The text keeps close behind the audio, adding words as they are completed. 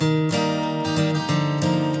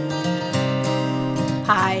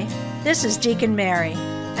This is Deacon Mary,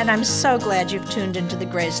 and I'm so glad you've tuned into the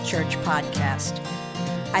Grace Church podcast.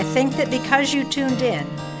 I think that because you tuned in,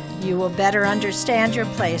 you will better understand your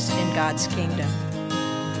place in God's kingdom.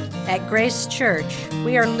 At Grace Church,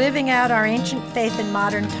 we are living out our ancient faith in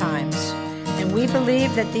modern times, and we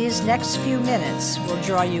believe that these next few minutes will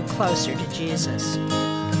draw you closer to Jesus.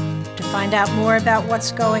 To find out more about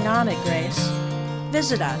what's going on at Grace,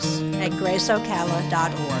 visit us at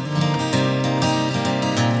graceocala.org.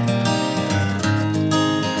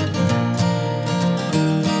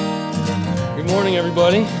 Good morning,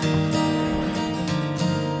 everybody.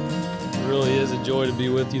 It really is a joy to be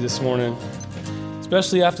with you this morning,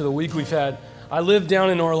 especially after the week we've had. I live down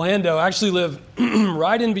in Orlando. I actually live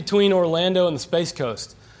right in between Orlando and the Space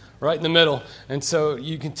Coast, right in the middle. And so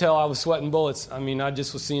you can tell I was sweating bullets. I mean, I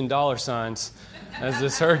just was seeing dollar signs as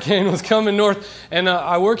this hurricane was coming north. And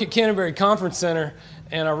I work at Canterbury Conference Center,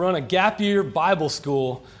 and I run a gap year Bible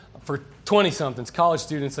school for 20-somethings, college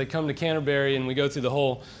students. They come to Canterbury, and we go through the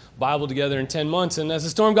whole Bible together in 10 months. And as the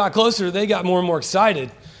storm got closer, they got more and more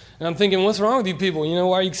excited. And I'm thinking, what's wrong with you people? You know,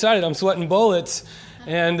 why are you excited? I'm sweating bullets.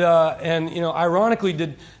 And you know, ironically,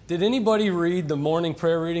 did anybody read the morning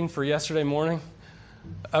prayer reading for yesterday morning?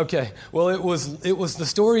 Okay, well, it was the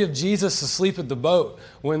story of Jesus asleep at the boat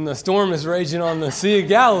when the storm is raging on the Sea of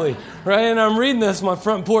Galilee, right? And I'm reading this on my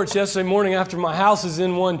front porch yesterday morning after my house is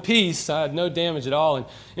in one piece. I had no damage at all. And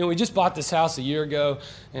you know, we just bought this house a year ago,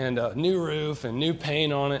 and new roof and new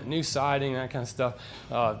paint on it, new siding, that kind of stuff,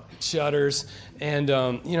 shutters. And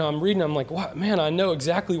you know, I'm reading, I'm like, wow, man, I know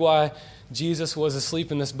exactly why Jesus was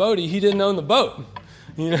asleep in this boat. He didn't own the boat,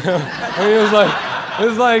 you know. I mean, it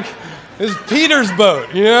was like. It's Peter's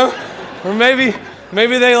boat, you know? Or maybe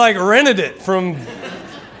they like rented it from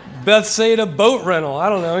Bethsaida boat rental. I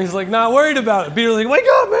don't know. He's like not worried about it. Peter's like, wake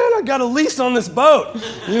up, man. I got a lease on this boat.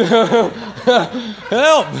 You know?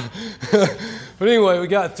 Help. But anyway, we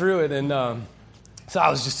got through it. And so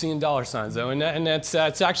I was just seeing dollar signs, though. And that's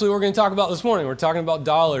actually what we're going to talk about this morning. We're talking about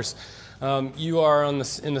dollars. You are in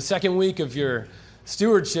the second week of your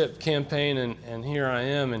stewardship campaign, and here I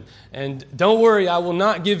am. And don't worry, I will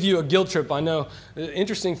not give you a guilt trip. I know the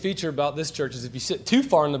interesting feature about this church is if you sit too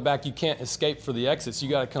far in the back, you can't escape for the exits. You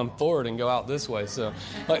got to come forward and go out this way. So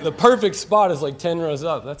like the perfect spot is like 10 rows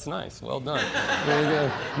up. That's nice. Well done. There you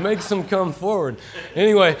go. Make some come forward.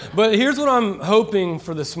 Anyway, but here's what I'm hoping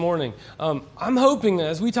for this morning. I'm hoping that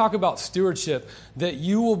as we talk about stewardship, that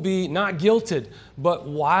you will be not guilted, but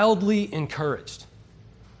wildly encouraged.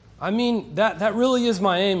 I mean, that really is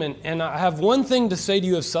my aim, and I have one thing to say to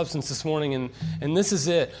you of substance this morning, and this is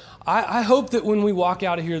it. I hope that when we walk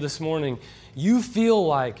out of here this morning, you feel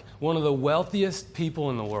like one of the wealthiest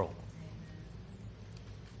people in the world.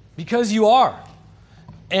 Because you are.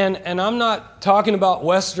 And I'm not talking about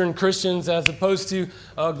Western Christians as opposed to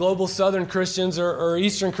global Southern Christians or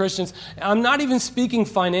Eastern Christians. I'm not even speaking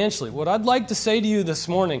financially. What I'd like to say to you this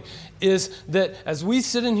morning is that as we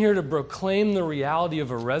sit in here to proclaim the reality of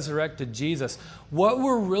a resurrected Jesus, what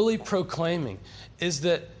we're really proclaiming is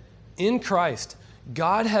that in Christ,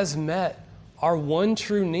 God has met our one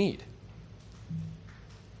true need.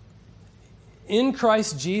 In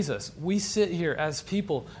Christ Jesus, we sit here as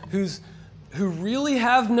people who really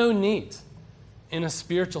have no needs in a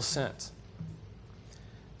spiritual sense.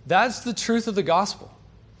 That's the truth of the gospel.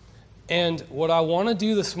 And what I want to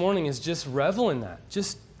do this morning is just revel in that.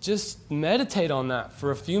 Just meditate on that for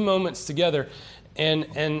a few moments together and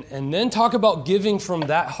then talk about giving from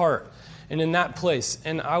that heart and in that place.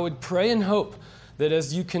 And I would pray and hope that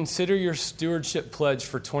as you consider your stewardship pledge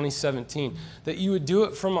for 2017, that you would do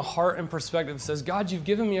it from a heart and perspective that says, God, you've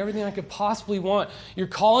given me everything I could possibly want. You're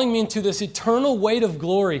calling me into this eternal weight of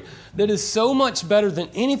glory that is so much better than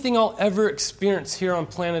anything I'll ever experience here on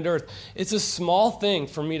planet Earth. It's a small thing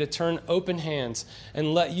for me to turn open hands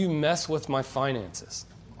and let you mess with my finances.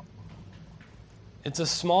 It's a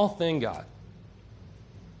small thing, God,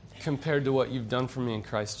 compared to what you've done for me in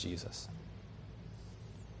Christ Jesus.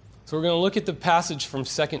 So we're going to look at the passage from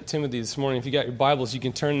 2 Timothy this morning. If you got your Bibles, you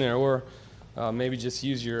can turn there, or maybe just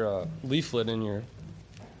use your leaflet in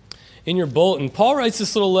your bulletin. Paul writes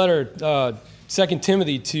this little letter, 2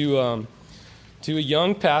 Timothy, to a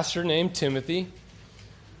young pastor named Timothy,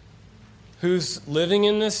 who's living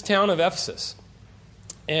in this town of Ephesus.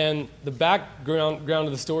 And the background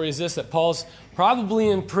of the story is this, that Paul's probably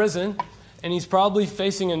in prison, and he's probably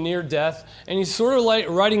facing a near death, and he's sort of like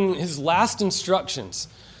writing his last instructions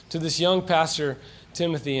to this young pastor,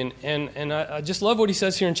 Timothy. And I just love what he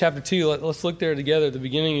says here in chapter 2. Let's look there together at the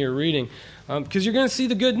beginning of your reading. Because you're going to see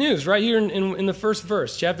the good news right here in the first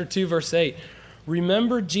verse, chapter 2, verse 8.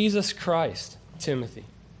 Remember Jesus Christ, Timothy,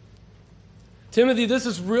 Timothy, this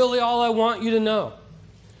is really all I want you to know.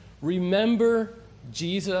 Remember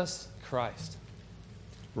Jesus Christ,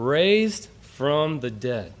 raised from the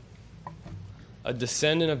dead, a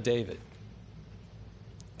descendant of David.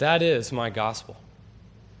 That is my gospel.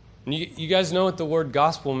 And you guys know what the word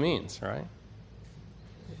gospel means, right?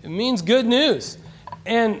 It means good news.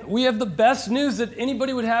 And we have the best news that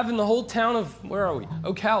anybody would have in the whole town of, where are we?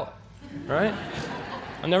 Ocala, right?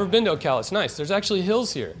 I've never been to Ocala. It's nice. There's actually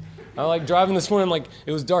hills here. I like driving this morning,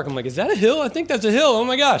 it was dark. I'm like, is that a hill? I think that's a hill. Oh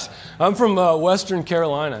my gosh. I'm from Western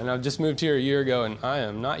Carolina, and I've just moved here a year ago, and I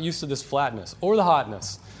am not used to this flatness or the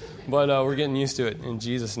hotness. But we're getting used to it in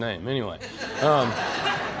Jesus' name. Anyway,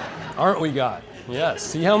 aren't we, God? Yes.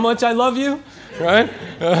 See how much I love you? Right?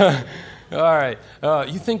 All right.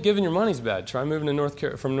 You think giving your money's bad? Try moving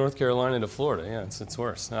to from North Carolina to Florida. Yeah, it's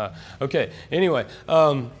worse. Okay. Anyway,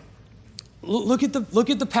 look at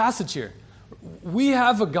the passage here. We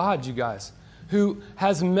have a God, you guys, who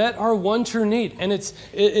has met our one true need, and it's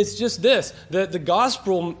just this: that the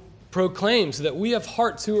gospel proclaims that we have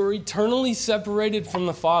hearts who are eternally separated from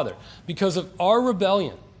the Father because of our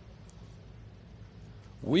rebellion.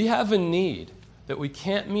 We have a need that we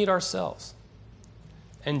can't meet ourselves.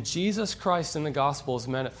 And Jesus Christ in the gospel has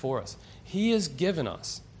met it for us. He has given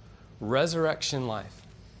us resurrection life,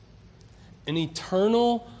 an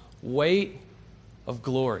eternal weight of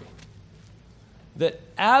glory that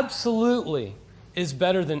absolutely is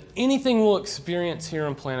better than anything we'll experience here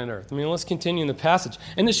on planet Earth. I mean, let's continue in the passage.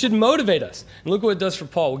 And it should motivate us. And look what it does for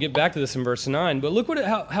Paul. We'll get back to this in verse 9. But look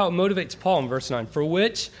how it motivates Paul in verse 9. For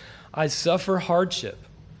which I suffer hardship,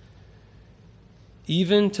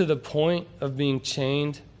 even to the point of being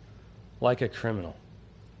chained like a criminal.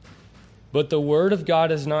 But the word of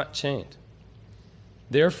God is not chained.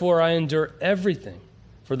 Therefore I endure everything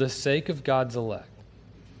for the sake of God's elect,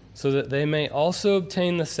 so that they may also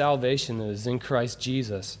obtain the salvation that is in Christ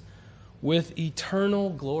Jesus with eternal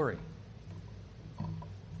glory. I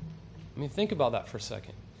mean, think about that for a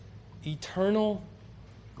second. Eternal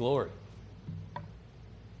glory.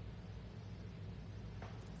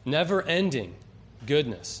 Never-ending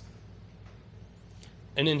goodness.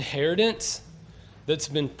 An inheritance that's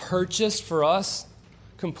been purchased for us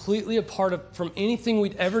completely apart from anything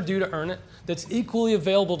we'd ever do to earn it, that's equally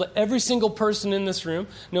available to every single person in this room,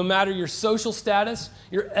 no matter your social status,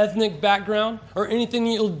 your ethnic background, or anything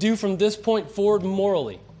you'll do from this point forward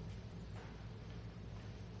morally.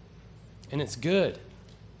 And it's good.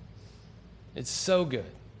 It's so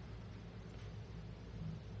good.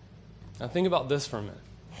 Now think about this for a minute.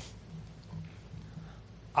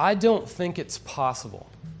 I don't think it's possible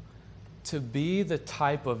to be the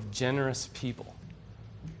type of generous people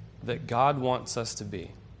that God wants us to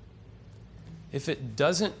be if it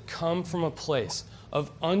doesn't come from a place of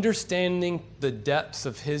understanding the depths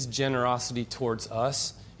of His generosity towards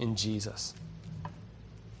us in Jesus.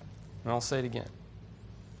 And I'll say it again.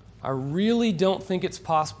 I really don't think it's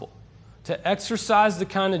possible to exercise the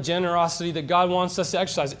kind of generosity that God wants us to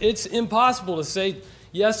exercise. It's impossible to say,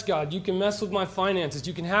 yes, God, you can mess with my finances.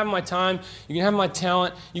 You can have my time. You can have my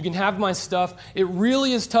talent. You can have my stuff. It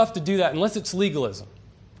really is tough to do that unless it's legalism.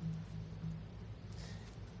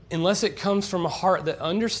 Unless it comes from a heart that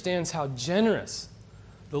understands how generous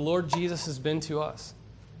the Lord Jesus has been to us.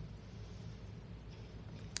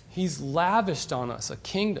 He's lavished on us a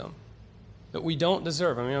kingdom that we don't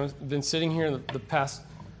deserve. I mean, I've been sitting here the past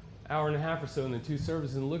hour and a half or so in the two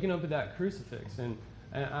services and looking up at that crucifix, and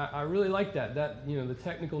I really like that. The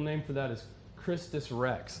technical name for that is Christus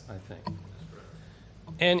Rex, I think.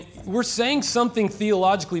 And we're saying something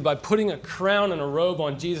theologically by putting a crown and a robe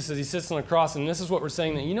on Jesus as He sits on the cross, and this is what we're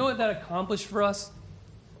saying. That you know what that accomplished for us?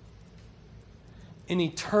 An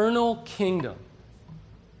eternal kingdom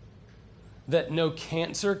that no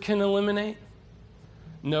cancer can eliminate,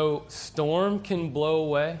 no storm can blow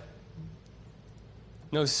away,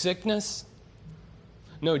 no sickness,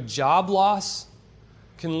 no job loss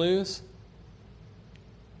can lose.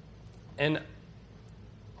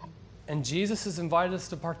 And Jesus has invited us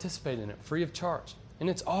to participate in it free of charge. And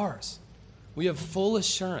it's ours. We have full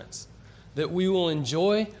assurance that we will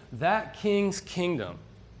enjoy that King's kingdom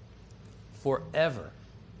forever.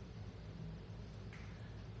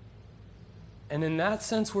 And in that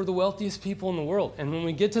sense, we're the wealthiest people in the world. And when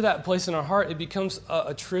we get to that place in our heart, it becomes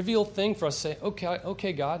a trivial thing for us to say,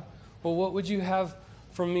 okay, God, well, what would you have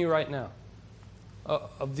from me right now?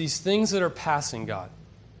 Of these things that are passing, God,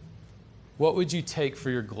 what would you take for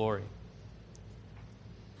your glory?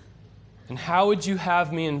 And how would you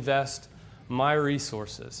have me invest my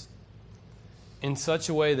resources in such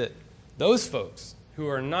a way that those folks who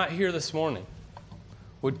are not here this morning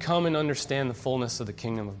would come and understand the fullness of the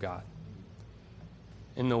kingdom of God?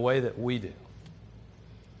 in the way that we do,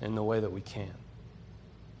 in the way that we can.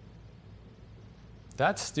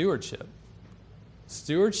 That's stewardship.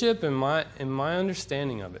 Stewardship, in my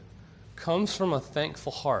understanding of it, comes from a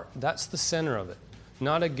thankful heart. That's the center of it.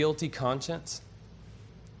 Not a guilty conscience,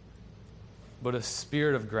 but a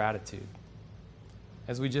spirit of gratitude.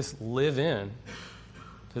 As we just live in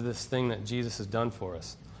to this thing that Jesus has done for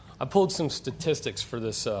us. I pulled some statistics for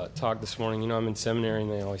this talk this morning. You know, I'm in seminary,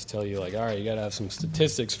 and they always tell you, like, all right, you got to have some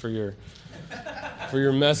statistics for your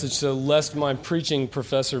message. So, lest my preaching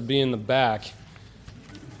professor be in the back,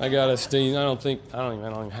 I got to stay. I don't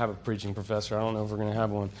even have a preaching professor. I don't know if we're going to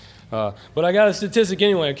have one. But I got a statistic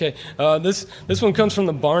anyway. Okay, this one comes from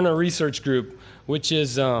the Barna Research Group, which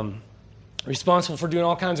is responsible for doing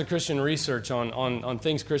all kinds of Christian research on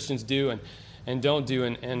things Christians do and don't do.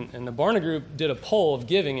 And the Barna Group did a poll of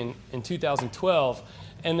giving in 2012,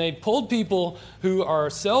 and they polled people who are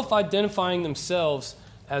self-identifying themselves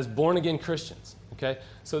as born-again Christians. Okay,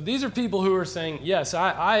 so these are people who are saying, yes,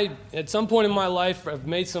 I at some point in my life have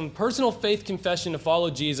made some personal faith confession to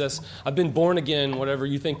follow Jesus. I've been born again, whatever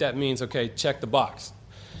you think that means. Okay, check the box.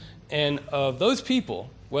 And of those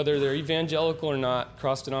people, whether they're evangelical or not,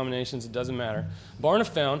 cross denominations, it doesn't matter, Barna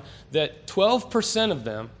found that 12% of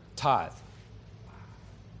them tithe.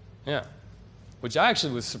 Yeah, which I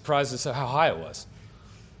actually was surprised at how high it was.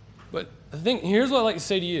 But here's what I'd like to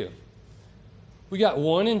say to you. We got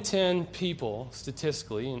 1 in 10 people,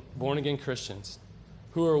 statistically, born-again Christians,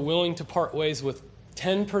 who are willing to part ways with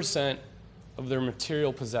 10% of their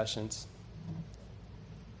material possessions.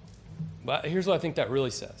 But here's what I think that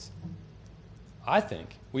really says. I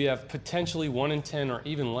think we have potentially 1 in 10 or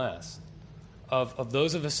even less of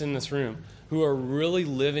those of us in this room who are really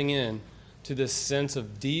living in to this sense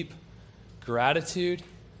of deep gratitude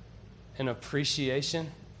and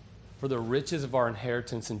appreciation for the riches of our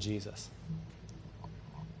inheritance in Jesus.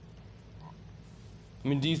 I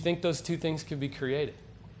mean, do you think those two things could be created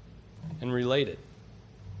and related?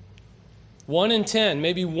 1 in 10,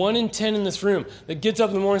 maybe 1 in 10 in this room that gets up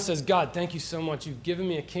in the morning and says, God, thank you so much. You've given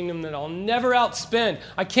me a kingdom that I'll never outspend.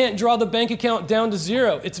 I can't draw the bank account down to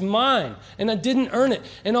zero. It's mine, and I didn't earn it,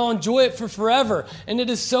 and I'll enjoy it for forever. And it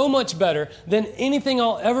is so much better than anything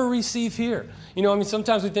I'll ever receive here. You know, I mean,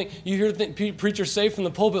 sometimes we think, you hear preachers say from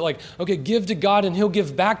the pulpit, like, okay, give to God and he'll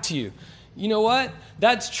give back to you. You know what?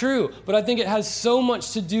 That's true, but I think it has so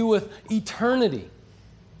much to do with eternity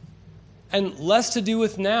and less to do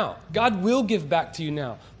with now. God will give back to you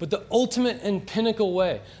now, but the ultimate and pinnacle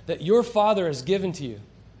way that your Father has given to you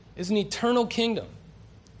is an eternal kingdom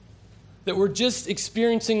that we're just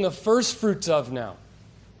experiencing the first fruits of now,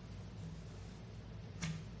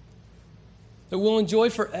 that we'll enjoy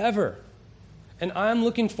forever, and I'm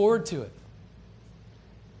looking forward to it.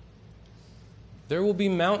 There will be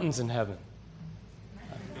mountains in heaven.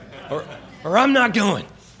 Or I'm not going.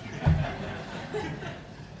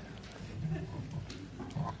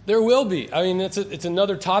 There will be. I mean, it's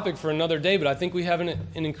another topic for another day, but I think we have an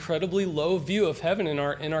incredibly low view of heaven in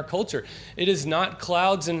our culture. It is not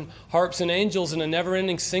clouds and harps and angels and a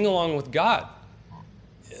never-ending sing-along with God.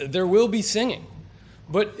 There will be singing.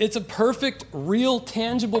 But it's a perfect, real,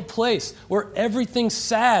 tangible place where everything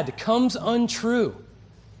sad comes untrue,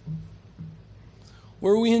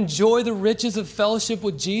 where we enjoy the riches of fellowship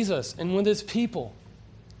with Jesus and with his people,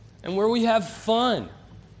 and where we have fun.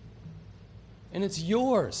 And it's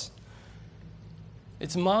yours.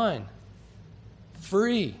 It's mine.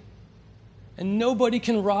 Free. And nobody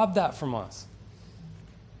can rob that from us.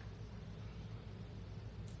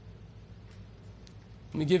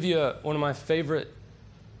 Let me give you one of my favorite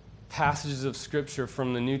passages of Scripture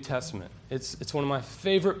from the New Testament. It's one of my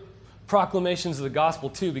favorite proclamations of the gospel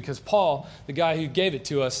too, because Paul, the guy who gave it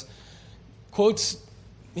to us, puts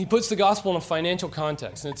the gospel in a financial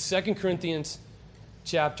context. And it's 2 Corinthians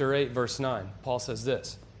chapter 8, verse 9. Paul says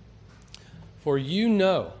this, "For you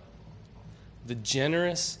know the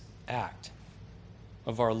generous act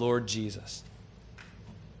of our Lord Jesus.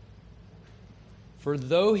 For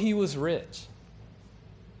though he was rich,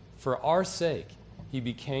 for our sake he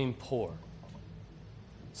became poor,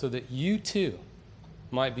 so that you too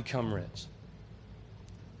might become rich."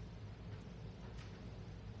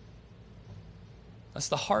 That's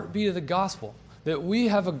the heartbeat of the gospel, that we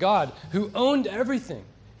have a God who owned everything.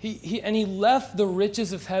 He left the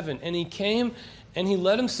riches of heaven, and he came and he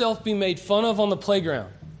let himself be made fun of on the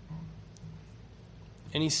playground.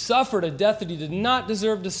 And he suffered a death that he did not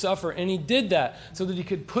deserve to suffer, and he did that so that he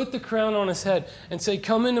could put the crown on his head and say,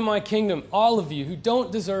 "Come into my kingdom, all of you who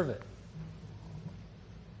don't deserve it."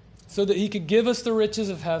 So that he could give us the riches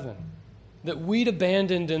of heaven that we'd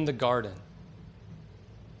abandoned in the garden.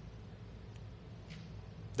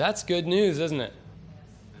 That's good news, isn't it?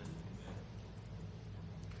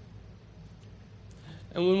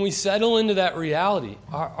 And when we settle into that reality,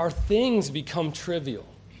 our things become trivial.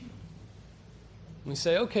 We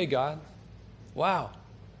say, okay, God, wow.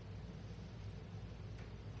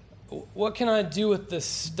 What can I do with this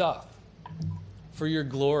stuff for your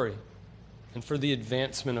glory and for the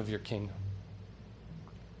advancement of your kingdom?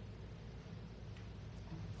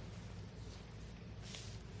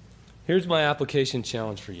 Here's my application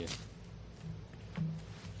challenge for you.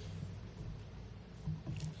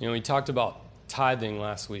 We talked about tithing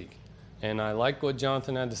last week, and I liked what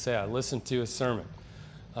Jonathan had to say. I listened to his sermon.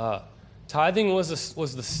 Tithing was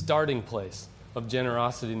the starting place of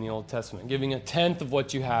generosity in the Old Testament, giving 1/10 of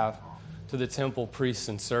what you have to the temple priests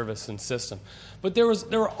and service and system. But there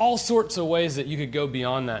were all sorts of ways that you could go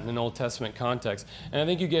beyond that in an Old Testament context. And I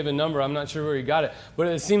think you gave a number. I'm not sure where you got it. But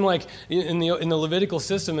it seemed like in the Levitical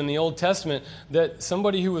system in the Old Testament that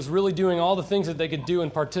somebody who was really doing all the things that they could do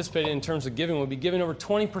and participating in terms of giving would be giving over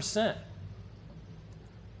 20%.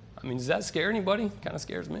 I mean, does that scare anybody? Kind of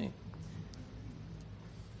scares me.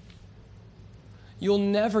 You'll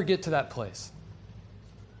never get to that place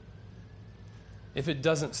if it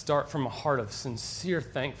doesn't start from a heart of sincere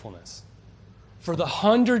thankfulness for the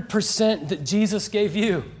 100% that Jesus gave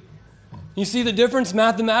you. You see the difference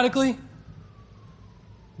mathematically?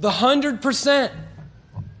 The 100%.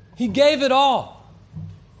 He gave it all.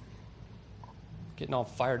 Getting all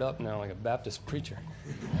fired up now like a Baptist preacher.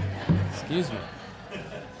 Excuse me.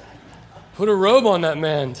 Put a robe on that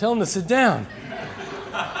man. Tell him to sit down.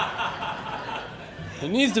 He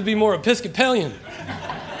needs to be more Episcopalian.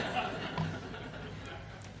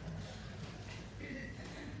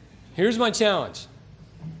 Here's my challenge.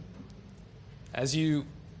 As you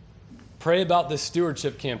pray about this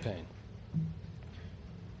stewardship campaign,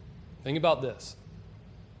 think about this.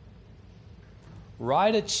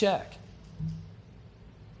 Write a check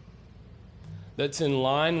that's in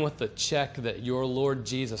line with the check that your Lord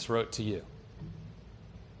Jesus wrote to you.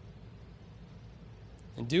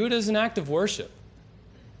 And do it as an act of worship.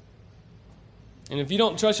 And if you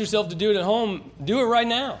don't trust yourself to do it at home, do it right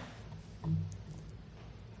now.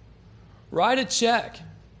 Write a check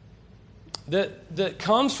that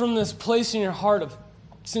comes from this place in your heart of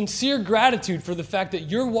sincere gratitude for the fact that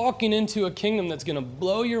you're walking into a kingdom that's going to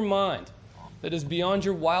blow your mind, that is beyond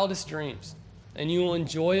your wildest dreams, and you will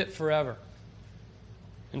enjoy it forever.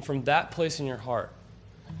 And from that place in your heart,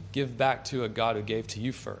 give back to a God who gave to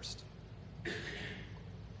you first.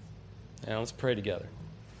 Now let's pray together.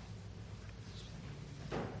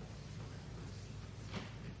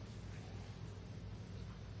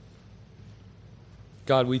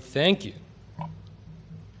 God, we thank you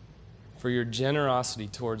for your generosity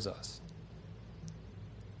towards us.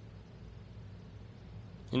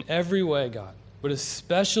 In every way, God, but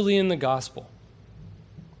especially in the gospel.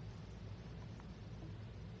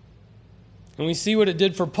 And we see what it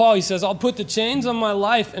did for Paul. He says, I'll put the chains on my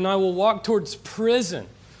life and I will walk towards prison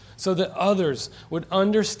so that others would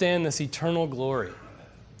understand this eternal glory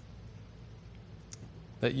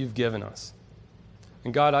that you've given us.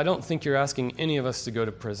 And God, I don't think you're asking any of us to go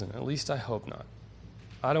to prison. At least I hope not.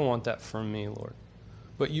 I don't want that for me, Lord.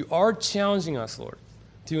 But you are challenging us, Lord,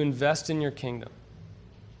 to invest in your kingdom.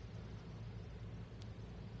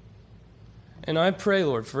 And I pray,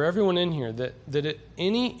 Lord, for everyone in here that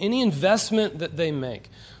any investment that they make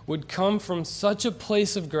would come from such a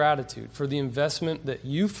place of gratitude for the investment that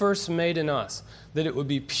you first made in us, that it would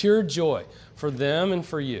be pure joy for them and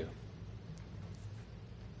for you.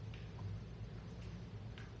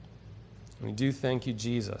 We do thank you,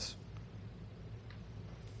 Jesus,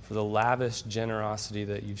 for the lavish generosity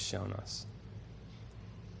that you've shown us.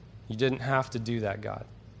 You didn't have to do that, God.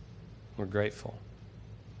 We're grateful.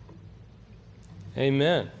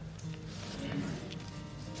 Amen.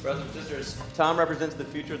 Brothers and sisters, Tom represents the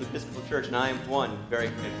future of the Episcopal Church, and I am one. Very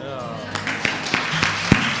grateful.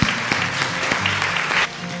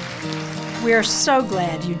 We're so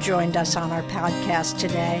glad you joined us on our podcast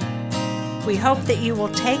today. We hope that you will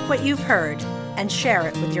take what you've heard and share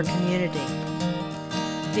it with your community.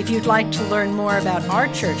 If you'd like to learn more about our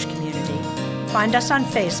church community, find us on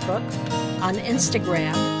Facebook, on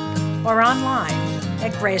Instagram, or online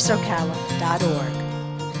at graceocala.org.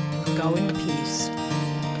 Go in peace.